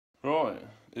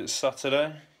it's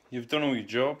Saturday, you've done all your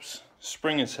jobs,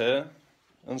 spring is here,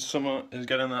 and summer is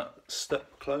getting that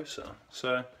step closer.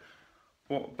 So,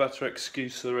 what better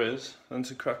excuse there is than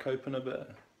to crack open a beer?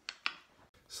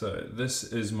 So, this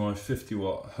is my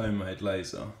 50-watt homemade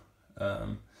laser.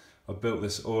 I built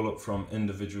this all up from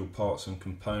individual parts and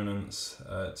components.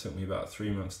 It took me about 3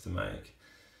 months to make.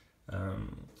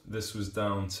 This was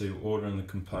down to ordering the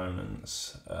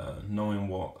components, knowing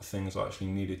what things I actually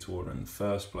needed to order in the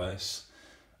first place.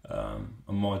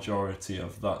 A majority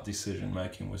of that decision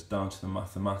making was down to the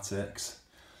mathematics,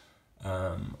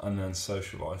 and then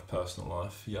social life, personal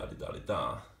life, yada yada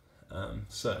yada.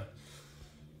 So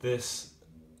this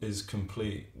is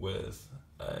complete with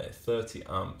a 30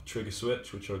 amp trigger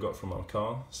switch, which I got from my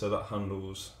car, so that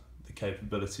handles the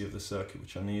capability of the circuit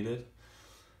which I needed.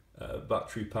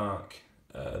 Battery pack,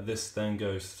 this then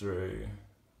goes through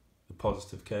the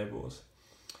positive cables,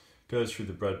 goes through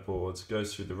the breadboards,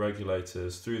 goes through the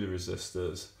regulators, through the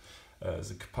resistors.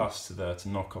 There's a capacitor there to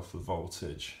knock off the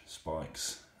voltage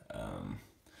spikes.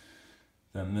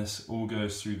 Then this all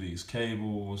goes through these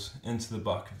cables, into the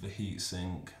back of the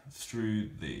heatsink, through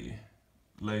the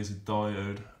laser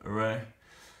diode array.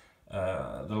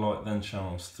 The light then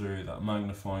channels through that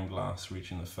magnifying glass,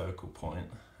 reaching the focal point.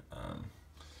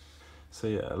 So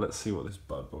yeah, let's see what this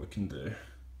bad boy can do.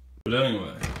 But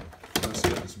anyway, let's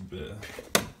get this beer.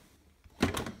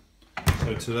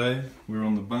 So today we're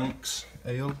on the Banks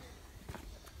Ale.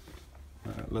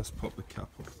 Let's pop the cap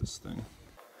off this thing.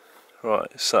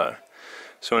 Right, so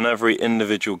in every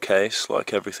individual case,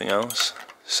 like everything else,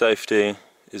 safety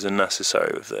is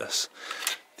unnecessary with this.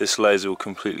 This laser will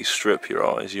completely strip your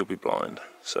eyes, you'll be blind.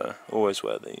 So always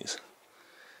wear these.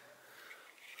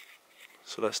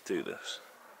 So let's do this.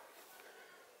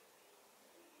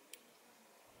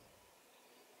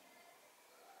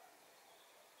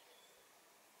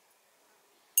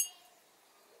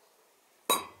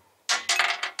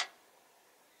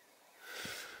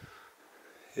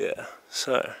 Yeah,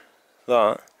 so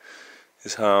that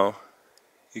is how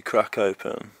you crack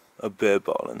open a beer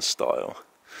bottle in style.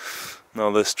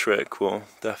 Now this trick will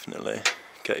definitely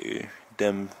get you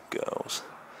dim girls.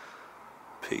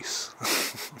 Peace.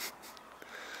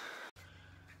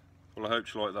 Well, I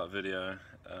hope you liked that video.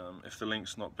 If the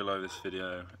link's not below this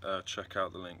video, check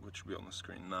out the link which will be on the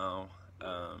screen now.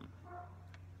 I'm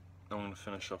going to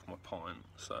finish off my pint,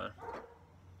 so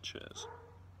cheers.